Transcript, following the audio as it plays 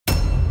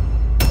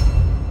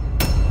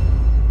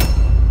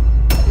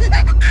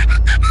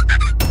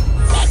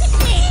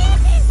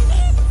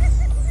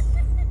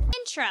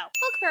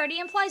Parody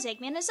implies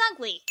Eggman is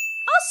ugly.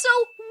 Also,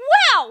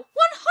 wow!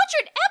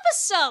 100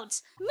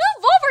 episodes! Move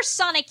over,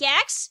 Sonic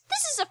X!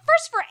 This is a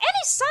first for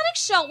any Sonic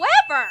show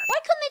ever! Why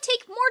couldn't they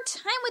take more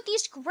time with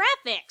these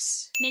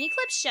graphics? Mini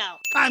clip show.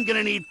 I'm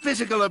gonna need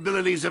physical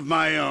abilities of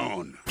my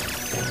own.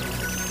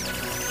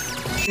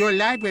 Your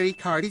library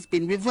card has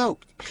been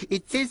revoked.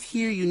 It says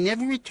here you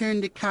never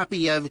returned a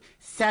copy of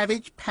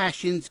Savage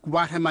Passions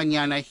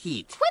Guatemala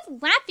Heat.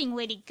 Quit laughing,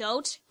 Lady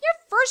Goat.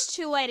 You're first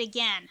too late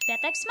again.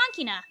 Beth Ex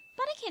Machina.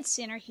 But I can't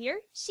stand her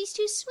here. She's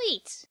too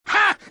sweet.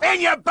 Ha!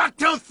 In your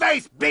bucktooth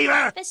face,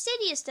 Beaver!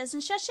 Fastidious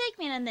doesn't shush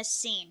Eggman in this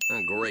scene.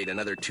 Oh, great,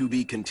 another to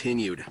be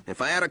continued. If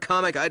I had a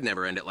comic, I'd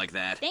never end it like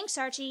that. Thanks,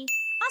 Archie.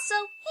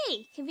 Also,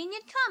 hey,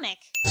 convenient comic.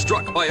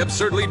 Struck by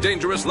absurdly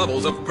dangerous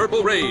levels of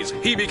purple rays,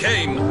 he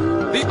became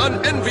the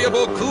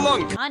unenviable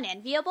Clunk.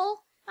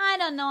 Unenviable? I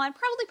don't know, I'd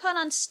probably put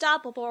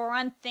unstoppable or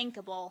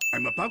unthinkable.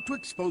 I'm about to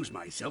expose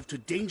myself to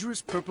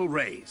dangerous purple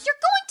rays. You're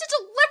going to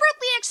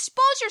deliberately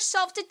expose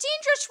yourself to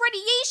dangerous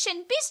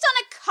radiation based on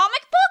a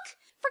comic book?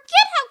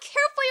 Forget how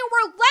careful you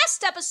were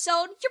last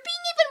episode. You're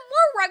being even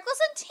more reckless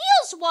than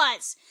Tails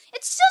was.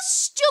 It's so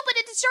stupid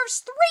it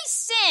deserves 3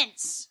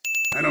 cents.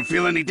 I don't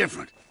feel any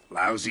different.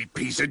 Lousy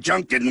piece of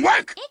junk didn't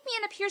work!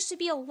 Eggman appears to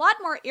be a lot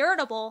more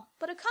irritable,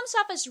 but it comes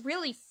off as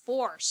really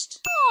forced.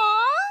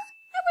 Aww,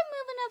 I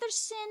remove another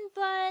sin,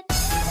 but...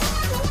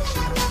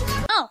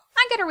 Oh,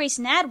 I gotta erase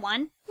and add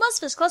one.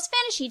 Most of us close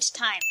vanish each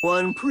time.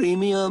 One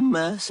premium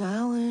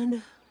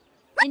salad.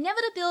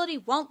 Inevitability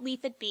won't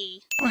leave it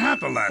be. What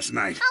happened last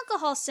night?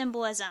 Alcohol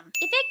symbolism.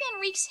 If Eggman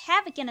wreaks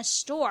havoc in a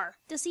store,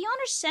 does the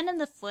owner send him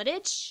the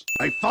footage?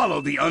 I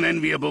followed the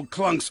unenviable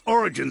Clunk's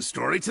origin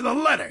story to the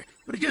letter,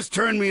 but it just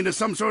turned me into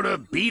some sort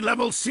of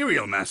B-level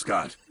cereal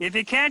mascot. If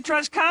you can't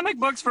trust comic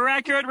books for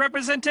accurate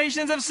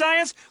representations of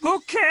science, who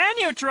can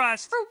you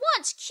trust? For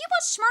once,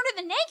 Cubo's smarter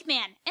than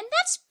Eggman, and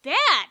that's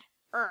bad.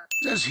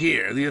 It says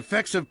here, the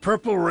effects of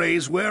purple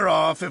rays wear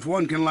off if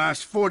one can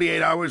last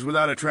 48 hours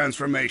without a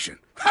transformation.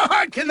 How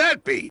hard can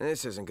that be?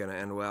 This isn't gonna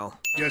end well.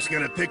 Just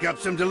gonna pick up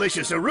some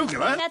delicious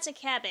arugula. That's a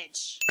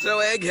cabbage. So,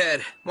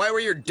 Egghead, why were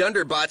your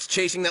Dunderbots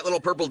chasing that little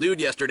purple dude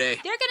yesterday?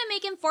 They're gonna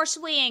make him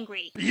forcibly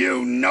angry.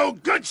 You no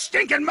good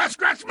stinking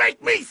muskrats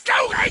make me so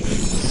angry!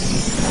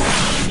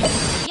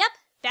 Yep,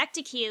 back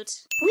to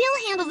cute.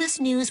 We'll handle this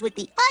news with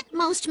the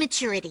utmost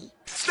maturity.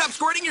 Stop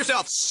squirting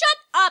yourself! Shut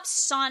up,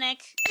 Sonic!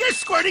 You're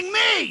squirting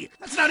me!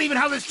 That's not even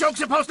how this joke's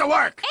supposed to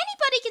work!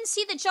 Anybody can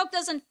see the joke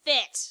doesn't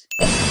fit.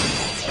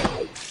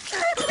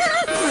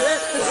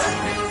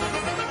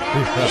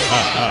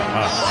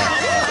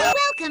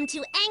 Welcome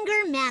to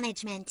anger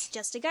management.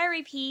 Just a guy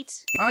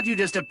repeat. Aren't you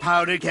just a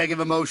powder keg of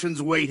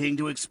emotions waiting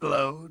to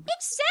explode?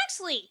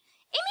 Exactly!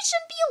 Amy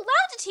shouldn't be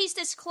allowed to teach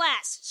this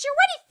class. She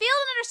already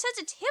failed in her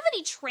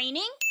sensitivity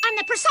training. I'm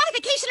the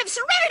personification of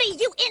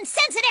serenity, you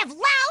insensitive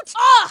lout!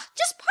 Ugh!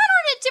 Just put her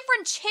in a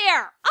different chair.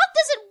 Up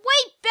does it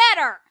way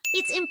better.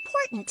 It's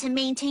important to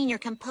maintain your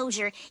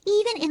composure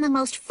even in the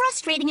most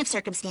frustrating of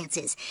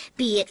circumstances,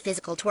 be it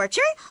physical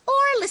torture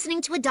or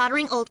listening to a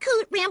doddering old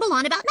coot ramble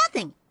on about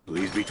nothing.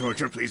 Please be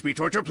torture, please be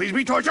torture, please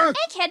be torture!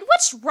 Egghead,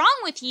 what's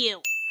wrong with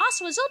you?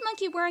 Also, is Old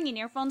Monkey wearing an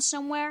earphone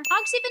somewhere?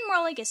 Og's even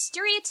more like a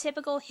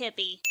stereotypical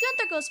hippie.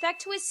 Gunther goes back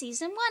to his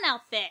Season 1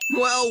 outfit.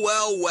 Well,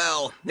 well,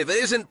 well. If it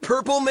isn't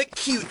Purple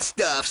McCute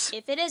stuffs.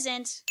 If it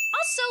isn't.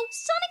 Also,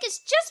 Sonic is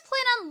just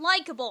plain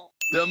unlikable.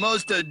 The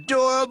most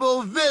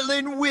adorable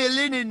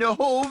villain in the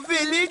whole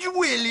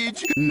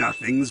village.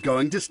 Nothing's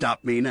going to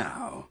stop me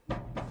now.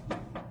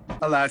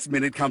 A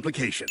last-minute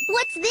complication.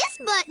 What's this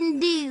button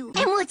do?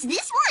 And what's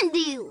this one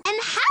do?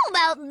 And how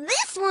about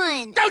this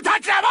one? Don't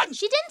touch that one!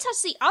 She didn't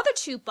touch the other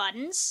 2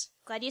 buttons.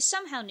 Glad you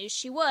somehow knew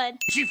she would.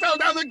 She fell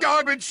down the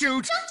garbage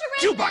chute!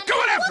 Dr. Jubot,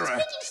 going after her!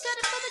 Baking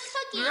soda for the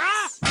cookies?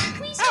 Ah!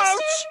 Please, Ouch!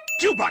 sister?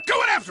 Jubot,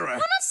 going after her! Why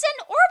not send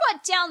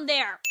Orbot down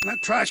there?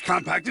 That trash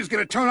compactor's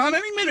gonna turn on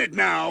any minute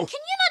now! Can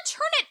you not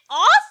turn it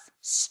off?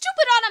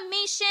 Stupid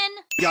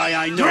automation! Guy,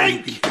 I know.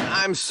 Drink!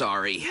 I'm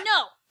sorry.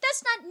 No,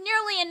 that's not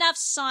nearly enough,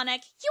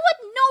 Sonic. You had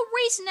no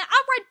reason to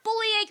outright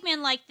bully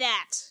Eggman like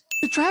that.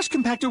 The trash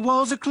compactor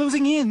walls are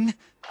closing in.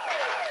 Help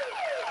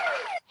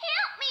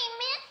me,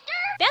 mister!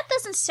 Beth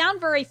doesn't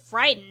sound very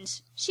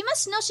frightened. She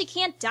must know she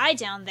can't die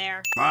down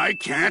there. I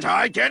can't,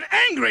 I get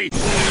angry!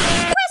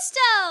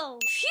 Presto!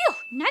 Phew,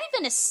 not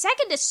even a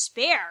second to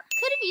spare.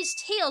 Could have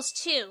used Tails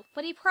too,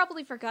 but he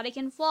probably forgot he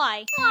can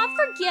fly. Aw,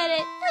 forget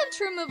it. I have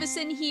to remove us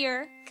in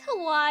here.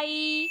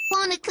 Kawaii.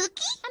 Want a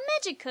cookie? A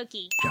magic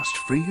cookie. Just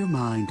free your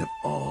mind of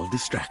all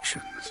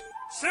distractions.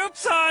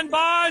 Soup's on,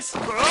 boss!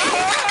 Thanks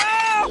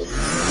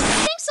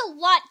a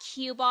lot,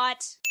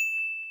 Cubot.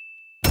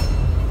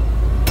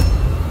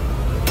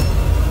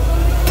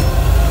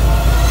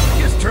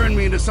 Just turned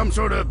me into some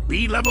sort of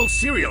B-level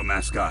cereal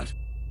mascot.